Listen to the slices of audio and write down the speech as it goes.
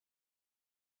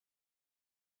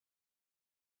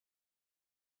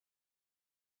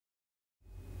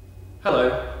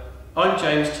Hello, I'm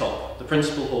James Topp, the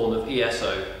Principal Horn of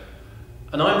ESO,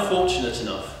 and I'm fortunate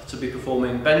enough to be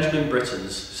performing Benjamin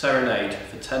Britten's Serenade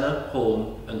for tenor,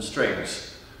 horn and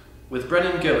strings with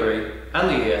Brennan Guillory and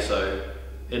the ESO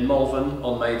in Malvern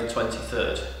on May the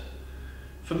 23rd.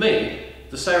 For me,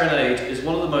 the Serenade is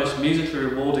one of the most musically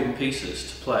rewarding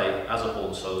pieces to play as a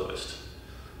horn soloist.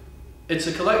 It's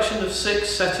a collection of 6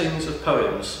 settings of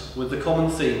poems with the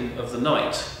common theme of the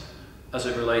night as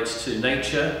it relates to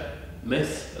nature,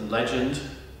 myth and legend,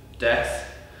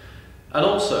 death, and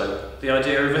also the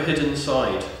idea of a hidden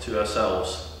side to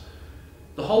ourselves.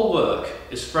 The whole work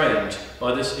is framed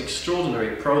by this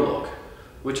extraordinary prologue,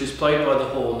 which is played by the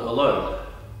horn alone.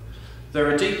 There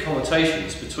are deep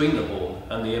connotations between the horn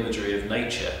and the imagery of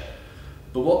nature,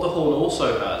 but what the horn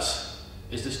also has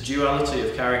is this duality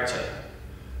of character,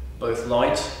 both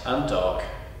light and dark,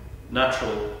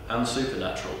 natural and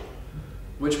supernatural,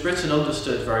 which Britten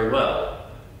understood very well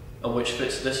and which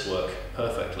fits this work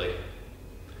perfectly.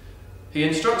 He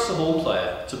instructs the horn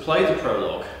player to play the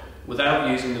prologue without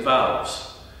using the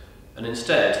valves, and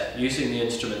instead using the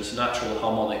instrument's natural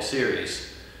harmonic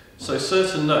series, so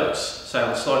certain notes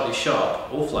sound slightly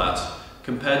sharp or flat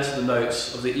compared to the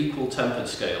notes of the equal tempered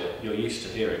scale you're used to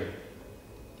hearing.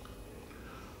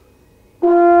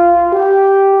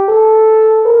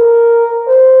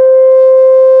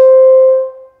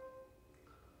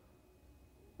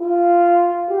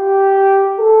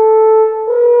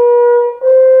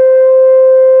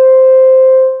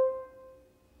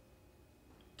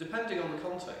 Depending on the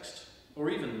context, or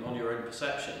even on your own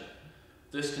perception,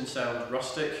 this can sound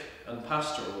rustic and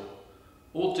pastoral,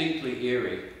 or deeply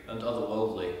eerie and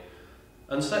otherworldly,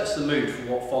 and sets the mood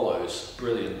for what follows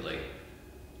brilliantly.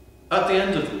 At the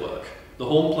end of the work, the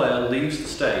horn player leaves the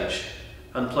stage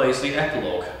and plays the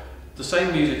epilogue, the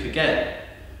same music again,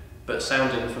 but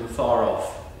sounding from far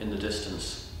off in the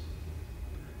distance.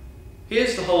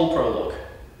 Here's the whole prologue,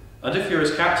 and if you're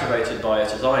as captivated by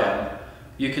it as I am,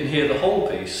 you can hear the whole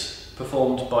piece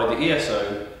performed by the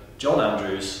ESO, John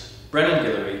Andrews, Brennan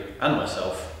Guillory and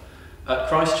myself at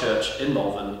Christ Church in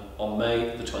Malvern on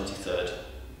May the 23rd.